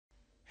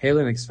Hey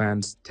Linux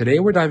fans, today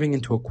we're diving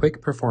into a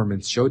quick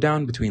performance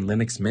showdown between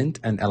Linux Mint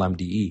and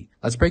LMDE.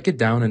 Let's break it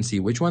down and see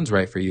which one's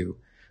right for you.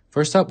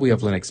 First up, we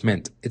have Linux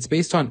Mint. It's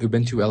based on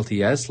Ubuntu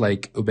LTS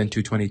like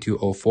Ubuntu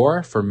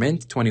 22.04 for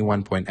Mint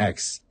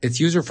 21.x. It's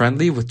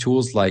user-friendly with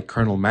tools like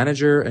Kernel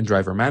Manager and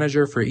Driver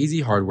Manager for easy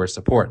hardware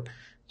support.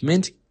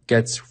 Mint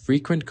gets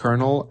frequent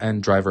kernel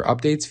and driver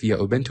updates via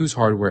Ubuntu's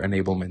hardware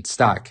enablement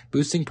stack,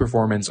 boosting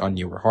performance on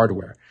newer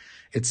hardware.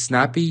 It's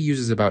snappy,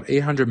 uses about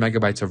 800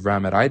 megabytes of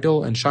RAM at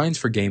idle, and shines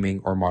for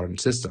gaming or modern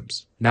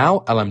systems.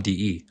 Now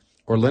LMDE,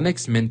 or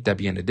Linux Mint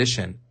Debian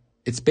Edition.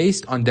 It's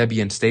based on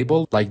Debian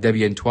stable like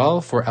Debian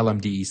 12 for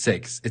LMDE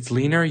 6. It's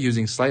leaner,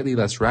 using slightly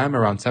less RAM,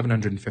 around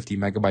 750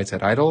 megabytes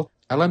at idle.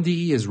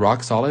 LMDE is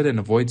rock solid and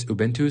avoids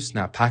Ubuntu's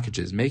snap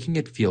packages, making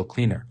it feel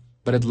cleaner.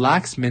 But it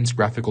lacks Mint's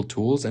graphical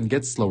tools and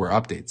gets slower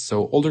updates,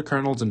 so older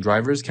kernels and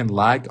drivers can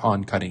lag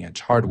on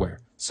cutting-edge hardware.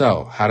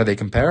 So, how do they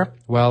compare?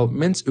 Well,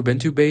 Mint's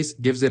Ubuntu base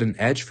gives it an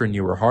edge for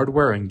newer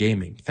hardware and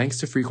gaming, thanks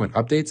to frequent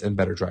updates and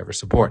better driver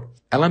support.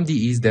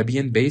 LMDE's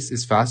Debian base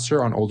is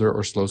faster on older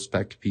or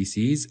slow-spec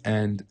PCs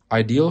and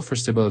ideal for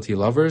stability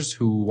lovers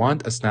who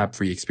want a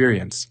snap-free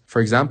experience.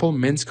 For example,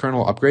 Mint's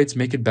kernel upgrades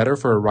make it better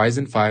for a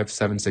Ryzen 5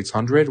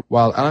 7600,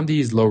 while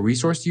LMDE's low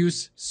resource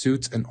use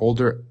suits an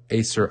older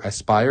Acer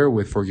Aspire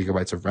with 4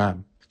 GB of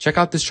RAM. Check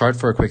out this chart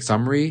for a quick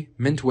summary.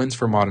 Mint wins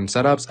for modern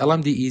setups.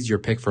 LMDE is your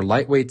pick for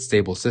lightweight,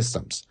 stable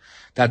systems.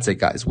 That's it,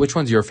 guys. Which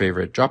one's your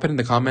favorite? Drop it in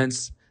the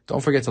comments.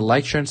 Don't forget to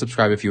like, share, and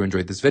subscribe if you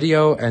enjoyed this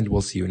video, and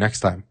we'll see you next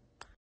time.